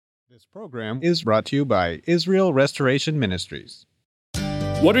This program is brought to you by Israel Restoration Ministries.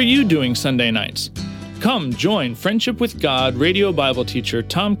 What are you doing Sunday nights? Come join Friendship with God radio Bible teacher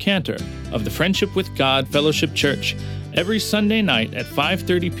Tom Cantor of the Friendship with God Fellowship Church every Sunday night at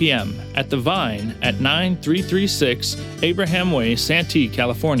 5:30 p.m. at The Vine at 9336 Abraham Way, Santee,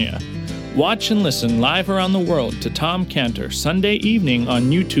 California. Watch and listen live around the world to Tom Cantor Sunday evening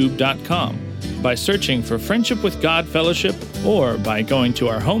on YouTube.com by searching for Friendship with God Fellowship or by going to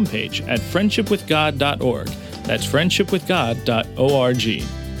our homepage at friendshipwithgod.org. That's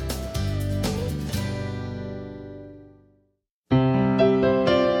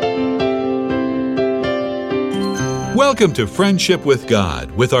Welcome to Friendship with God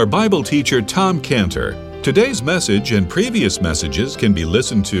with our Bible teacher Tom Cantor. Today's message and previous messages can be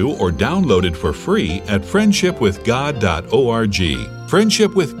listened to or downloaded for free at friendshipwithgod.org.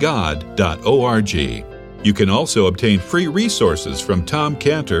 friendshipwithgod.org. You can also obtain free resources from Tom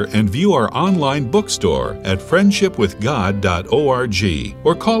Cantor and view our online bookstore at friendshipwithgod.org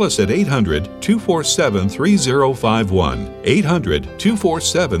or call us at 800-247-3051,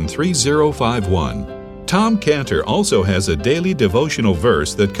 800-247-3051. Tom Cantor also has a daily devotional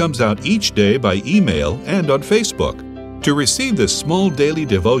verse that comes out each day by email and on Facebook. To receive this small daily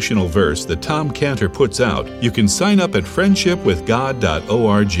devotional verse that Tom Cantor puts out, you can sign up at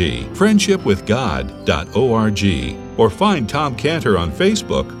friendshipwithgod.org, friendshipwithgod.org, or find Tom Cantor on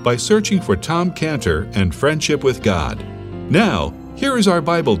Facebook by searching for Tom Cantor and Friendship with God. Now, here is our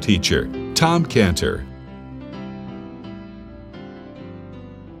Bible teacher, Tom Cantor.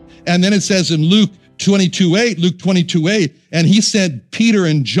 And then it says in Luke 22:8, and he sent Peter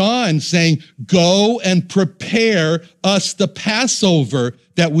and John saying, go and prepare us the Passover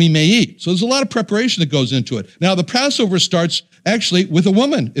that we may eat. So there's a lot of preparation that goes into it. Now the Passover starts actually with the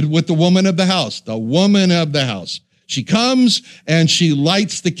woman of the house, She comes and she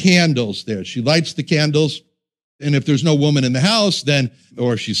lights the candles there. She lights the candles. And if there's no woman in the house, then,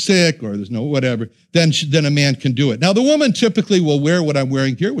 or she's sick, or there's no whatever, then a man can do it. Now, the woman typically will wear what I'm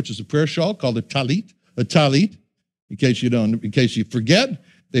wearing here, which is a prayer shawl called a talit. A talit, in case you forget,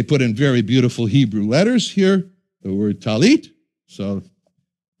 they put in very beautiful Hebrew letters here, the word talit. So,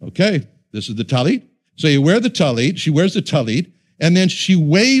 okay, this is the talit. So you wear the talit, she wears the talit, and then she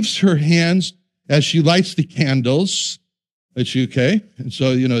waves her hands as she lights the candles. Okay, and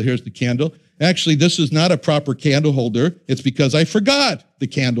so, here's the candle. Actually, this is not a proper candle holder. It's because I forgot the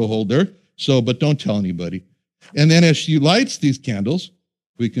candle holder. But don't tell anybody. And then as she lights these candles,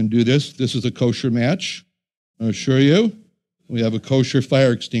 we can do this. This is a kosher match. I'll assure you. We have a kosher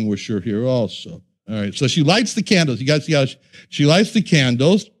fire extinguisher here also. All right. So she lights the candles. You guys see how she lights the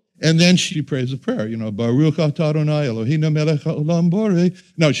candles, and then she prays a prayer. Baruch atah Adonai Eloheinu melech haolam borei.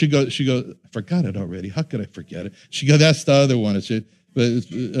 No, she goes. I forgot it already. How could I forget it? She goes. That's the other one.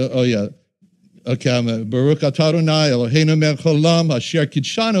 Oh yeah. Okay, Baruch atah Adonai Eloheinu melech haolam asher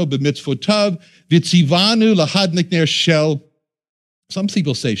kidshanu b'mitzvotav v'tzivanu lahadlik ner shel. Some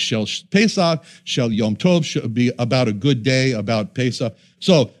people say shel Pesach, shel Yom Tov, should be about a good day, about Pesach.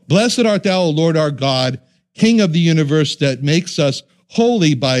 So, blessed art thou, O Lord our God, King of the universe, that makes us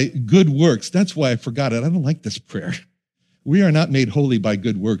holy by good works. That's why I forgot it. I don't like this prayer. We are not made holy by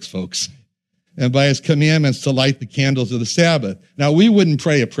good works, folks, and by his commandments to light the candles of the Sabbath. Now, we wouldn't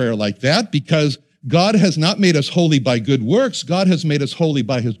pray a prayer like that because God has not made us holy by good works. God has made us holy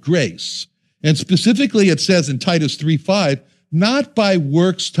by his grace. And specifically, it says in Titus 3:5, not by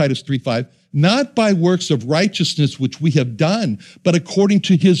works, Titus 3:5, not by works of righteousness which we have done, but according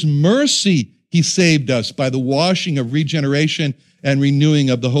to his mercy, he saved us by the washing of regeneration and renewing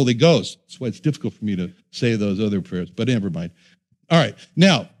of the Holy Ghost. That's why it's difficult for me to say those other prayers, but never mind. All right.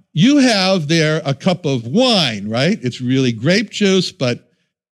 Now, you have there a cup of wine, right? It's really grape juice, but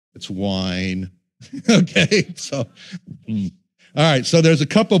it's wine. Okay. So, all right, so there's a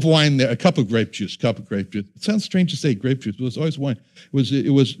cup of wine there, a cup of grape juice. It sounds strange to say grape juice, but it was always wine.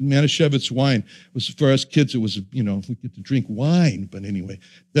 It was Manischewitz wine. It was for us kids, it was, we get to drink wine, but anyway.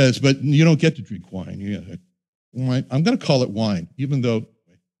 But you don't get to drink wine. Wine. I'm going to call it wine, even though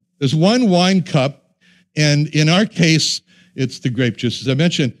there's one wine cup, and in our case, it's the grape juice, as I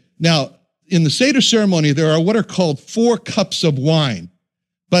mentioned. Now, in the Seder ceremony, there are what are called 4 cups of wine,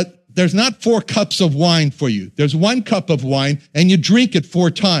 but there's not 4 cups of wine for you. There's 1 cup of wine, and you drink it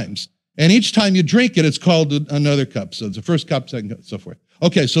 4 times. And each time you drink it, it's called another cup. So it's the first cup, second cup, so forth.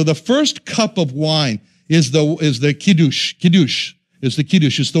 Okay, so the first cup of wine is the kiddush. Kiddush is the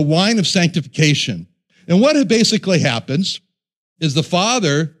kiddush. It's the wine of sanctification. And what basically happens is the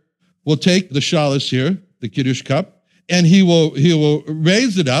father will take the chalice here, the kiddush cup, and he will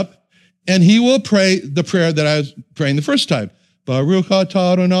raise it up, and he will pray the prayer that I was praying the first time. Baruch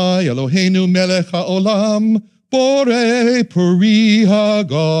atah Adonai Eloheinu melech haolam, borei peri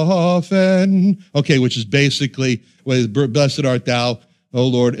hagafen. Okay, which is basically, blessed art thou, O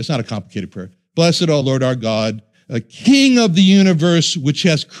Lord. It's not a complicated prayer. Blessed, O Lord our God, King of the universe, which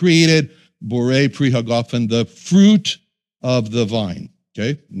has created borei peri hagafen, the fruit of the vine.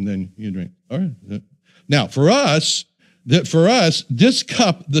 Okay, and then you drink. All right. Now, for us, this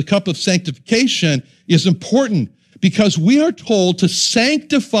cup, the cup of sanctification, is important because we are told to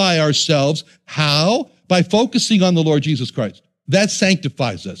sanctify ourselves. How? By focusing on the Lord Jesus Christ. That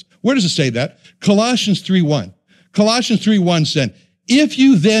sanctifies us. Where does it say that? Colossians 3:1. Colossians 3:1 said, if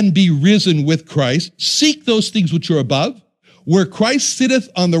you then be risen with Christ, seek those things which are above, where Christ sitteth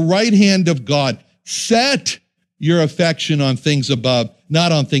on the right hand of God. Set your affection on things above,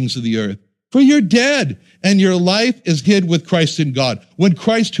 not on things of the earth. For you're dead, and your life is hid with Christ in God. When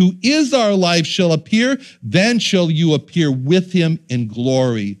Christ, who is our life, shall appear, then shall you appear with him in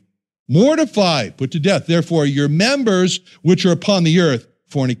glory. Mortify, put to death, therefore, your members which are upon the earth,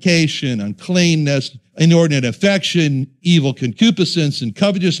 fornication, uncleanness, inordinate affection, evil concupiscence, and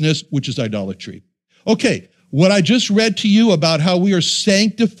covetousness, which is idolatry. Okay, what I just read to you about how we are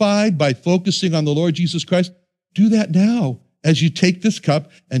sanctified by focusing on the Lord Jesus Christ, do that now as you take this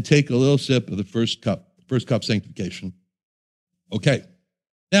cup and take a little sip of the first cup sanctification. Okay,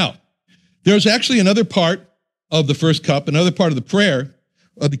 now, there's actually another part of the first cup, another part of the prayer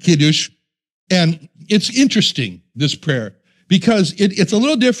of the Kiddush, and it's interesting, this prayer, because it's a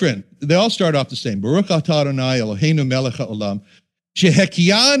little different. They all start off the same. Baruch atah Adonai Eloheinu melech haolam,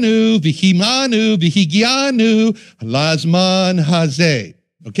 shehekianu v'himanu v'higianu lazman hazeh.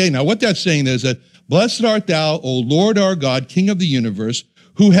 Okay, now what that's saying is that blessed art thou, O Lord our God, King of the universe,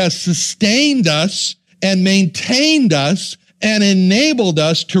 who has sustained us and maintained us and enabled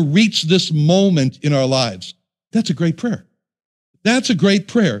us to reach this moment in our lives. That's a great prayer. That's a great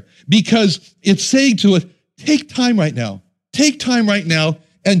prayer because it's saying to us, take time right now. Take time right now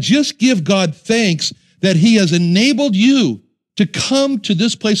and just give God thanks that he has enabled you to come to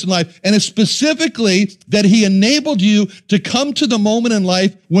this place in life. And it's specifically that he enabled you to come to the moment in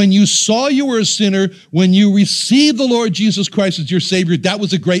life when you saw you were a sinner, when you received the Lord Jesus Christ as your Savior. That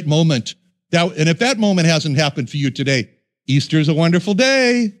was a great moment. And if that moment hasn't happened for you today, Easter is a wonderful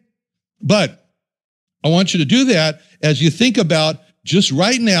day. But I want you to do that as you think about just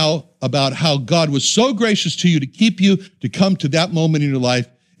right now about how God was so gracious to you to keep you to come to that moment in your life.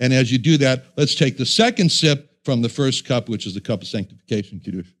 And as you do that, let's take the second sip from the first cup, which is the cup of sanctification,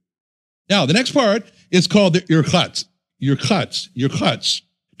 Kiddush. Now, the next part is called the Irchatz. Irchatz.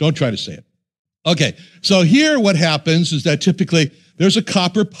 Don't try to say it. Okay, so here what happens is that typically there's a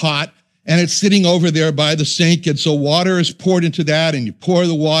copper pot and it's sitting over there by the sink, and so water is poured into that, and you pour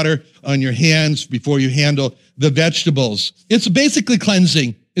the water on your hands before you handle the vegetables. It's basically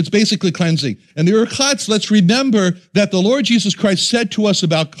cleansing. And the Irchatz, let's remember that the Lord Jesus Christ said to us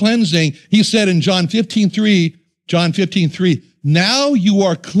about cleansing. He said in John 15:3, now you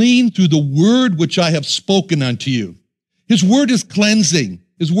are clean through the word which I have spoken unto you. His word is cleansing.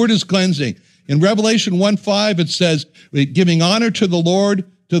 In Revelation 1:5, it says, giving honor to the Lord,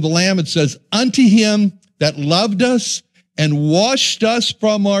 to the Lamb, it says, unto him that loved us and washed us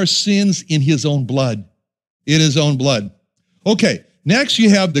from our sins in his own blood. In his own blood. Okay. Next, you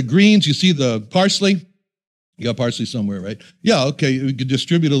have the greens. You see the parsley? You got parsley somewhere, right? Yeah, okay. We could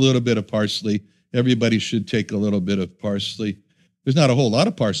distribute a little bit of parsley. Everybody should take a little bit of parsley. There's not a whole lot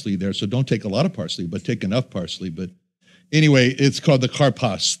of parsley there, so don't take a lot of parsley, but take enough parsley. But anyway, it's called the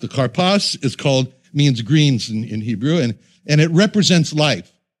karpas. The karpas means greens in Hebrew, and it represents life.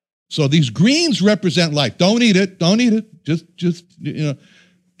 So these greens represent life. Don't eat it. Just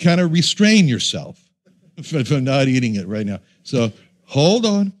kind of restrain yourself from not eating it right now. So hold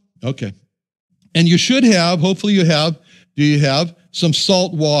on. Okay. And you should have, hopefully you have, do you have some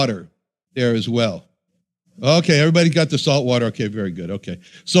salt water there as well? Okay, everybody got the salt water. Okay, very good. Okay.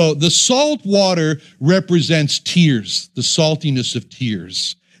 So the salt water represents tears, the saltiness of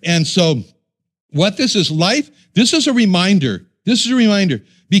tears. And so what this is life, this is a reminder.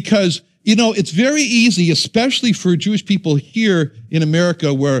 Because, it's very easy, especially for Jewish people here in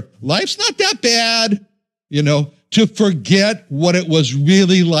America where life's not that bad, to forget what it was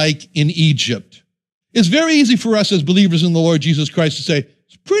really like in Egypt. It's very easy for us as believers in the Lord Jesus Christ to say,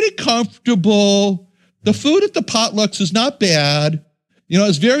 it's pretty comfortable. The food at the potlucks is not bad.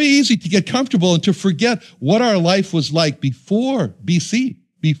 It's very easy to get comfortable and to forget what our life was like before BC,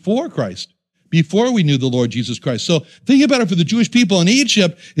 before Christ, before we knew the Lord Jesus Christ. So think about it for the Jewish people in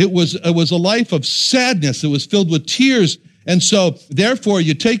Egypt, it was a life of sadness. It was filled with tears. And so therefore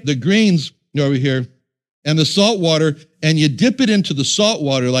you take the greens over here, and the salt water, and you dip it into the salt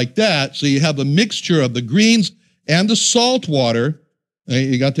water like that, so you have a mixture of the greens and the salt water.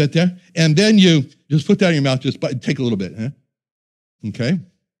 You got that there? And then you just put that in your mouth, just take a little bit. Huh? Okay?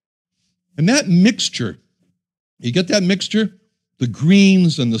 And that mixture, you get that mixture, the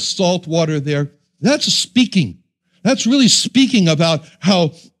greens and the salt water there, that's speaking. That's really speaking about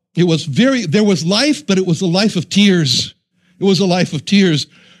how there was life, but it was a life of tears. It was a life of tears.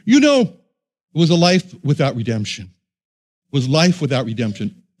 You know, it was a life without redemption. It was life without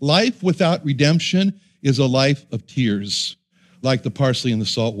redemption. Life without redemption is a life of tears, like the parsley and the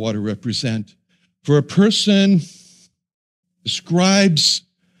salt water represent. For a person describes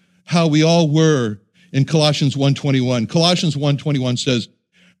how we all were in Colossians 1:21. Colossians 1:21 says,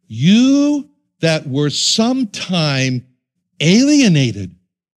 you that were sometime alienated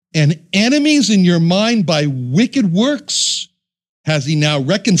and enemies in your mind by wicked works, has he now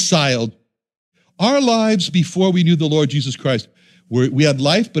reconciled. Our lives before we knew the Lord Jesus Christ, we had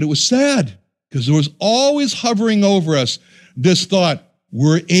life, but it was sad because there was always hovering over us this thought,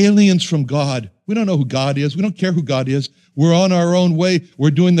 we're aliens from God. We don't know who God is. We don't care who God is. We're on our own way.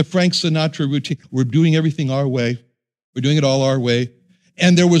 We're doing the Frank Sinatra routine. We're doing everything our way. We're doing it all our way.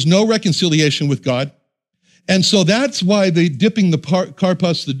 And there was no reconciliation with God. And so that's why the dipping the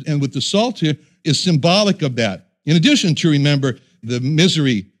karpas and with the salt here is symbolic of that. In addition to remember the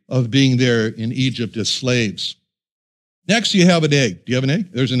misery of being there in Egypt as slaves. Next, you have an egg. Do you have an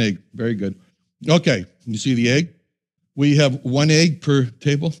egg? There's an egg. Very good. Okay, you see the egg? We have one egg per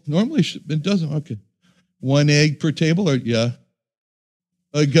table. Normally it doesn't. Okay. One egg per table, or yeah.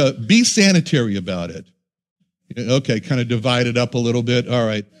 Be sanitary about it. Okay, kind of divide it up a little bit. All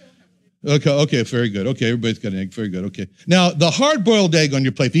right. Okay, very good. Okay, everybody's got an egg. Very good. Okay. Now, the hard-boiled egg on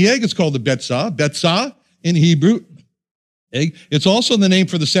your plate. The egg is called the betzah. Betzah in Hebrew. Egg. It's also the name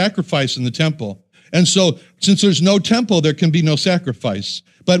for the sacrifice in the temple. And so, since there's no temple, there can be no sacrifice.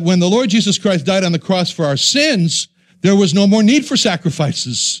 But when the Lord Jesus Christ died on the cross for our sins, there was no more need for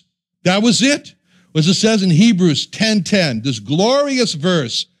sacrifices. That was it. As it says in Hebrews 10:10, this glorious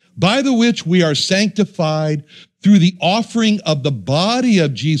verse, by the which we are sanctified through the offering of the body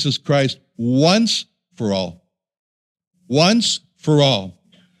of Jesus Christ once for all. Once for all.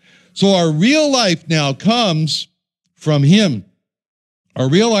 So our real life now comes from him. Our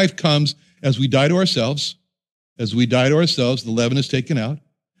real life comes as we die to ourselves. As we die to ourselves, the leaven is taken out,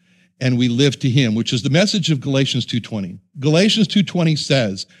 and we live to him, which is the message of Galatians 2:20. Galatians 2:20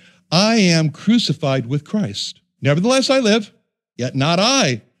 says, I am crucified with Christ. Nevertheless I live, yet not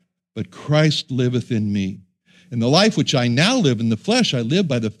I, but Christ liveth in me. In the life which I now live in the flesh, I live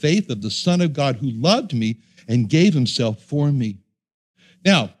by the faith of the Son of God who loved me and gave himself for me.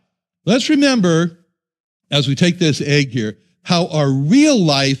 Now, let's remember, as we take this egg here, how our real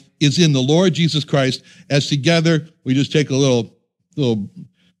life is in the Lord Jesus Christ, as together we just take a little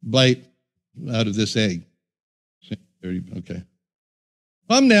bite out of this egg. Okay.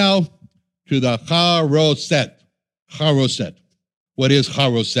 Come now to the charoset. Charoset. What is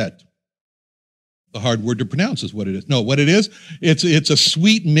charoset? The hard word to pronounce is what it is. No, what it is, it's a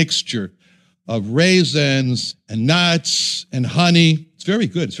sweet mixture of raisins and nuts and honey. It's very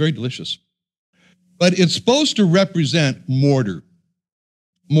good. It's very delicious. But it's supposed to represent mortar.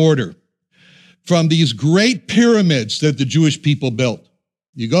 Mortar. From these great pyramids that the Jewish people built.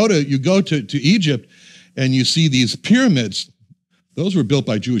 You go to Egypt and you see these pyramids. Those were built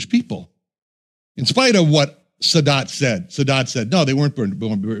by Jewish people. In spite of what Sadat said. Sadat said, no, they weren't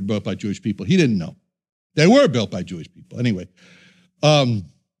built by Jewish people. He didn't know. They were built by Jewish people. Anyway, it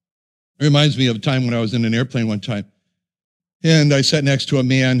reminds me of a time when I was in an airplane one time, and I sat next to a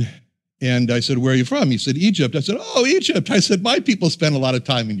man, and I said, where are you from? He said, Egypt. I said, oh, Egypt. I said, my people spend a lot of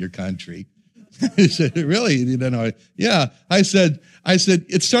time in your country. He said, really? You don't know? Yeah. I said,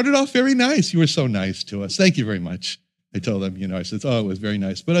 it started off very nice. You were so nice to us. Thank you very much. I told him, I said, oh, it was very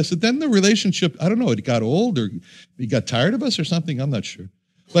nice. But I said, then the relationship, I don't know, it got old or he got tired of us or something. I'm not sure.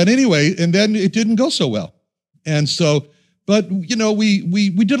 But anyway, and then it didn't go so well. And so, but, we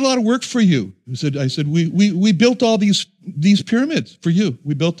did a lot of work for you. I said, we built all these pyramids for you.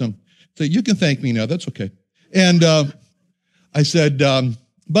 We built them. So you can thank me now. That's okay. And I said,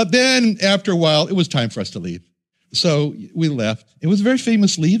 but then after a while, it was time for us to leave. So we left. It was a very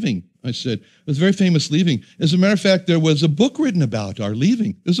famous leaving. I said, it was a very famous leaving. As a matter of fact, there was a book written about our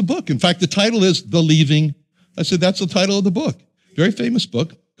leaving. There's a book. In fact, the title is The Leaving. I said, that's the title of the book. Very famous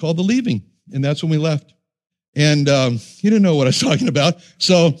book called The Leaving. And that's when we left. And he didn't know what I was talking about.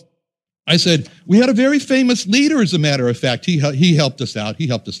 So I said, we had a very famous leader, as a matter of fact. He helped us out. He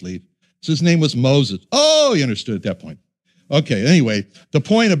helped us leave. So his name was Moses. Oh, he understood at that point. Okay, anyway, the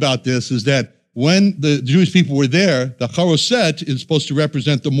point about this is that when the Jewish people were there, the charoset is supposed to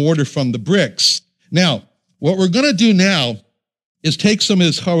represent the mortar from the bricks. Now, what we're going to do now is take some of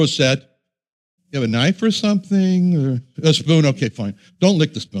this charoset. You have a knife or something? Or a spoon? Okay, fine. Don't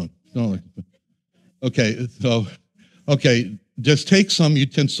lick the spoon. Don't lick the spoon. Okay, just take some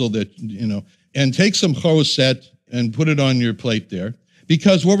utensil that, and take some charoset and put it on your plate there.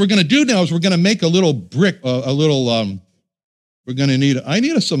 Because what we're going to do now is we're going to make a little brick, we're going to need, I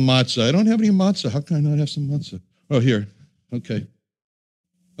need some matzah. I don't have any matzah. How can I not have some matzah? Oh, here. Okay.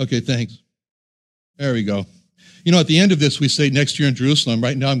 Okay, thanks. There we go. At the end of this, we say next year in Jerusalem.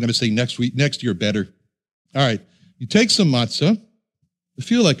 Right now, I'm going to say next year better. All right. You take some matzah. I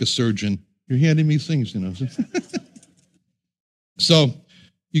feel like a surgeon. You're handing me things, So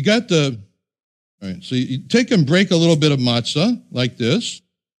you got all right, so you take and break a little bit of matzah like this.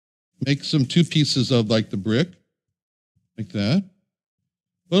 Make some 2 pieces of like the brick, like that.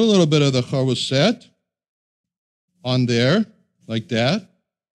 Put a little bit of the charoset on there, like that.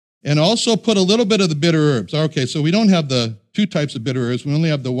 And also put a little bit of the bitter herbs. Okay, so we don't have the 2 types of bitter herbs. We only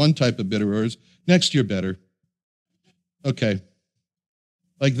have the 1 type of bitter herbs. Next year better. Okay,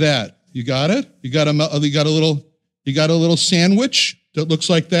 like that. You got it? You got a little sandwich that looks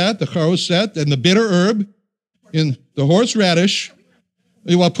like that, the charoset and the bitter herb in the horseradish.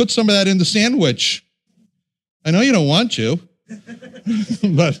 You want to put some of that in the sandwich. I know you don't want to,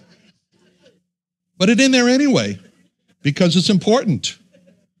 but put it in there anyway because it's important.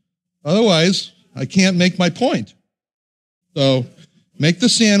 Otherwise, I can't make my point. So make the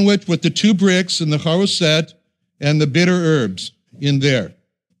sandwich with the 2 bricks and the charoset and the bitter herbs in there.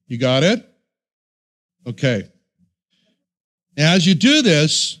 You got it? Okay. As you do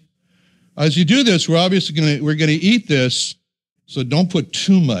this, we're obviously we're going to eat this, so don't put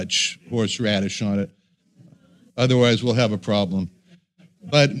too much horseradish on it. Otherwise, we'll have a problem.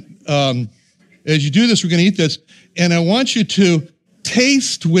 But as you do this, we're going to eat this, and I want you to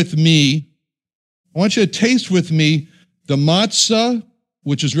taste with me. I want you to taste with me the matzah,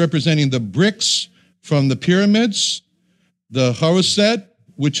 which is representing the bricks from the pyramids, the charoset,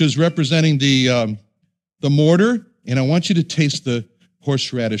 which is representing the mortar, and I want you to taste the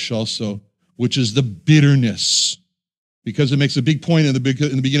horseradish also, which is the bitterness, because it makes a big point in the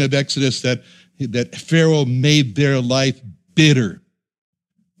beginning of Exodus that Pharaoh made their life bitter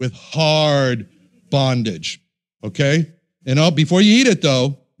with hard bondage. Okay? And before you eat it,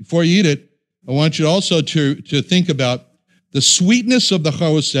 I want you also to think about the sweetness of the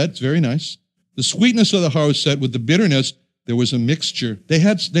charoset. It's very nice. The sweetness of the charoset with the bitterness. There was a mixture. They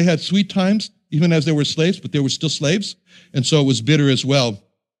had sweet times, even as they were slaves, but they were still slaves, and so it was bitter as well.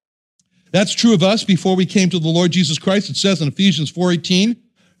 That's true of us before we came to the Lord Jesus Christ. It says in Ephesians 4:18,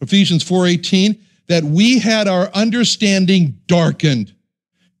 that we had our understanding darkened,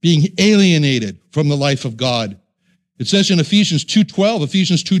 being alienated from the life of God. It says in Ephesians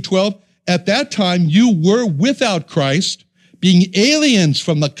 2:12, at that time you were without Christ, being aliens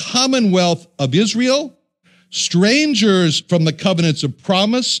from the commonwealth of Israel, strangers from the covenants of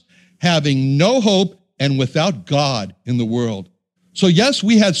promise, having no hope and without God in the world. So yes,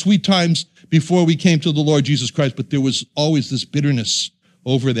 we had sweet times before we came to the Lord Jesus Christ, but there was always this bitterness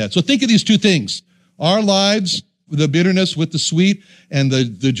over that. So think of these 2 things. Our lives, the bitterness with the sweet, and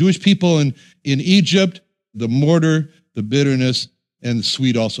the Jewish people in Egypt, the mortar, the bitterness, and the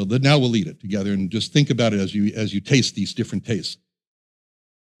sweet also. Now we'll eat it together and just think about it as you taste these different tastes.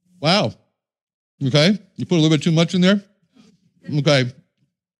 Wow. Okay? You put a little bit too much in there? Okay.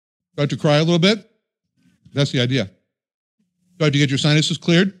 Start to cry a little bit? That's the idea. Start to get your sinuses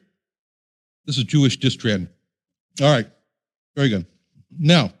cleared? This is Jewish dystran. All right. Very good.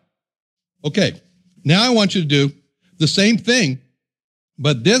 Now, I want you to do the same thing,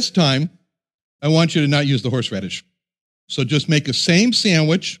 but this time, I want you to not use the horseradish. So just make a same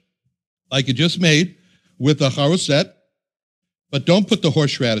sandwich like you just made with the charoset, but don't put the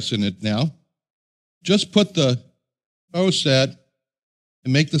horseradish in it now. Just put the charoset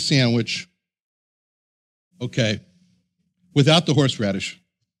and make the sandwich, without the horseradish.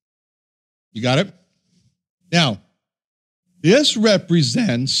 You got it? Now, this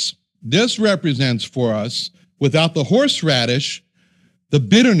represents for us, without the horseradish, the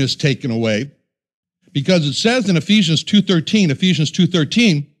bitterness taken away, because it says in Ephesians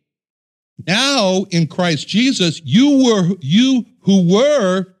 2:13, now in Christ Jesus, you who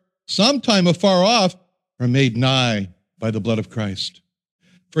were sometime afar off are made nigh by the blood of Christ.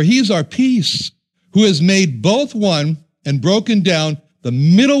 For he's our peace, who has made both one and broken down the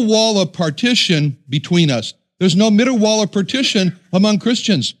middle wall of partition between us. There's no middle wall of partition among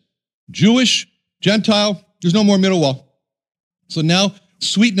Christians. Jewish, Gentile, there's no more middle wall. So now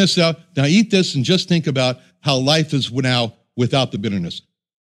sweetness out. Now eat this and just think about how life is now without the bitterness.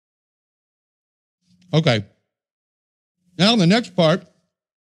 Okay. Now the next part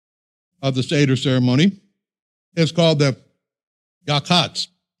of the Seder ceremony is called the yakatz.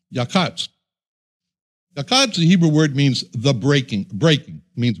 Yakatz. Yakatz, the Hebrew word, means the breaking. Breaking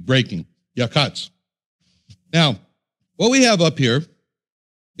means breaking. Yakatz. Now, what we have up here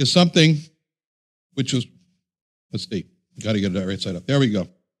is something which is, let's see, got to get it right side up. There we go.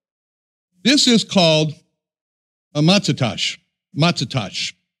 This is called a matzah.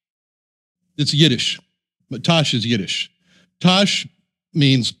 Matzah. It's Yiddish. But tash is Yiddish. Tash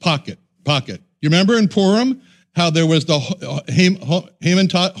means pocket. You remember in Purim how there was the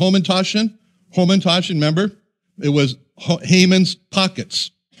Homentashen, remember? It was Haman's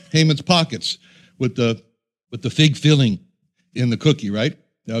pockets with the fig filling in the cookie, right?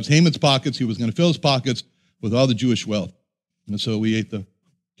 That was Haman's pockets. He was going to fill his pockets with all the Jewish wealth. And so we ate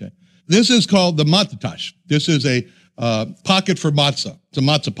okay. This is called the matzah. This is a pocket for matzah. It's a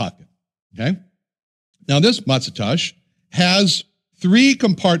matzah pocket, okay? Now this matzah has 3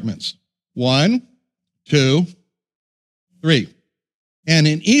 compartments. 1, 2, 3. And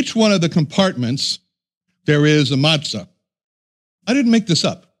in each one of the compartments, there is a matzah. I didn't make this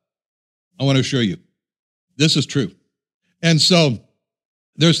up. I want to assure you. This is true. And so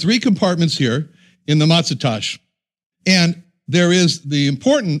there's 3 compartments here in the matzah. And there is the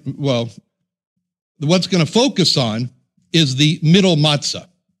important, what's going to focus on is the middle matzah.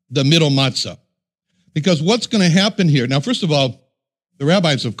 Because what's going to happen here, now first of all, the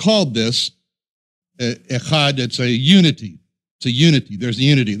rabbis have called this echad, it's a unity. It's a unity. There's a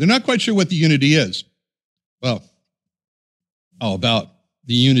unity. They're not quite sure what the unity is. Well, how about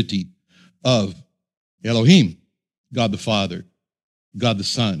the unity of Elohim, God the Father, God the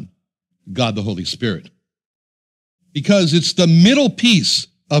Son, God the Holy Spirit. Because it's the middle piece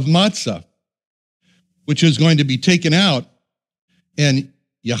of matzah, which is going to be taken out, and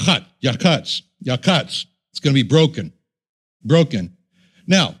yakatz. It's going to be broken.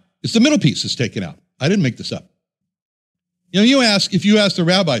 Now, it's the middle piece that's taken out. I didn't make this up. If you ask the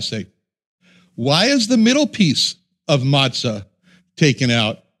rabbi, say, why is the middle piece of matzah taken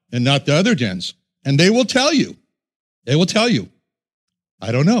out and not the other ends? And they will tell you.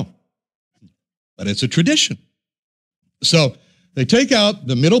 I don't know. But it's a tradition. So they take out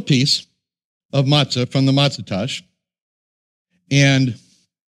the middle piece of matzah from the matzah, and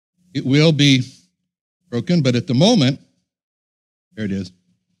it will be broken, but at the moment, there it is.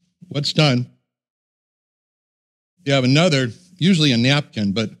 What's done, you have another, usually a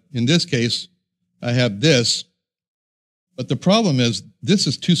napkin, but in this case, I have this. But the problem is, this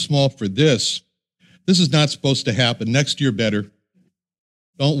is too small for this. This is not supposed to happen. Next year, better.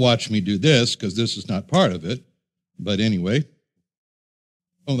 Don't watch me do this, because this is not part of it. But anyway.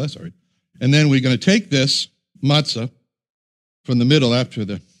 Oh, that's all right. And then we're going to take this matzah from the middle after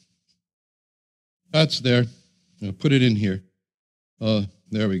that's there. I'll put it in here.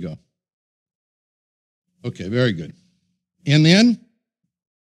 There we go. Okay, very good. And then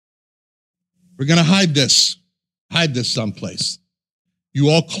we're going to hide this someplace. You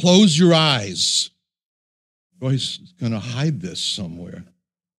all close your eyes. Joyce is going to hide this somewhere.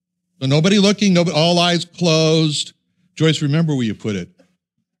 So nobody looking, all eyes closed. Joyce, remember where you put it.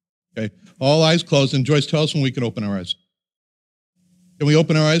 Okay, all eyes closed. And Joyce, tell us when we can open our eyes. Can we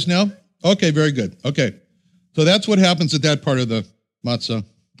open our eyes now? Okay, very good. Okay, so that's what happens at that part of the matzah.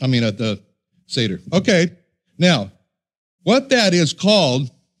 At the Seder. Okay, now, what that is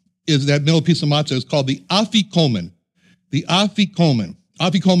called is that middle piece of matzah is called the afikomen. The afikomen.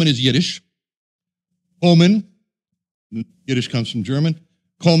 Afikomen is Yiddish. Komen, Yiddish comes from German.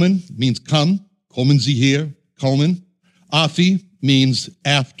 Komen means come. Kommen Sie hier. Komen. Afi means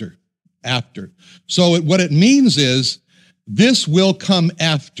after. So what it means is, this will come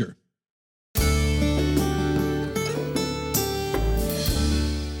after.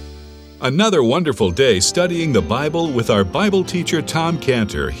 Another wonderful day studying the Bible with our Bible teacher Tom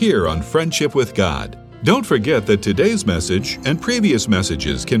Cantor here on Friendship with God. Don't forget that today's message and previous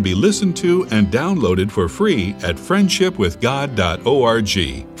messages can be listened to and downloaded for free at friendshipwithgod.org.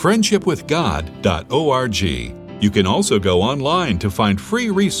 friendshipwithgod.org. You can also go online to find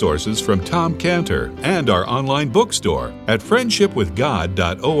free resources from Tom Cantor and our online bookstore at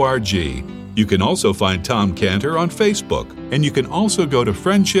friendshipwithgod.org. You can also find Tom Cantor on Facebook, and you can also go to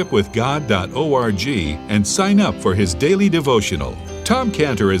friendshipwithgod.org and sign up for his daily devotional. Tom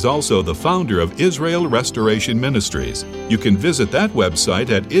Cantor is also the founder of Israel Restoration Ministries. You can visit that website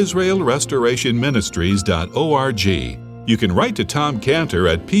at israelrestorationministries.org. You can write to Tom Cantor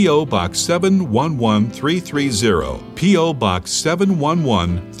at P.O. Box 711330, P.O. Box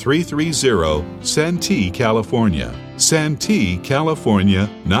 711330, Santee, California. Santee, California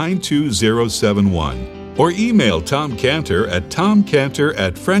 92071. Or email Tom Cantor at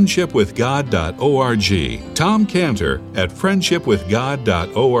tomcantor@friendshipwithgod.org,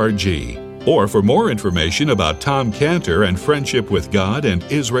 tomcantor@friendshipwithgod.org. Or for more information about Tom Cantor and Friendship with God and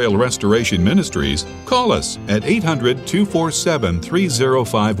Israel Restoration Ministries, call us at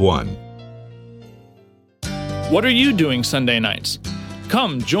 800-247-3051. What are you doing Sunday nights?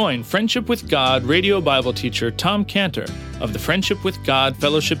 Come join Friendship with God radio Bible teacher Tom Cantor of the Friendship with God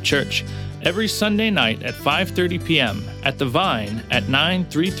Fellowship Church every Sunday night at 5:30 p.m. at The Vine at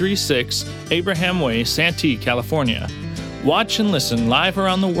 9336 Abraham Way, Santee, California. Watch and listen live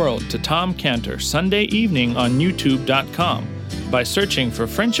around the world to Tom Cantor Sunday evening on YouTube.com by searching for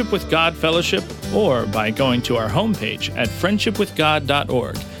Friendship with God Fellowship or by going to our homepage at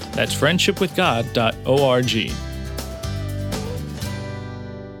friendshipwithgod.org. That's friendshipwithgod.org.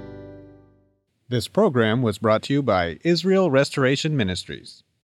 This program was brought to you by Israel Restoration Ministries.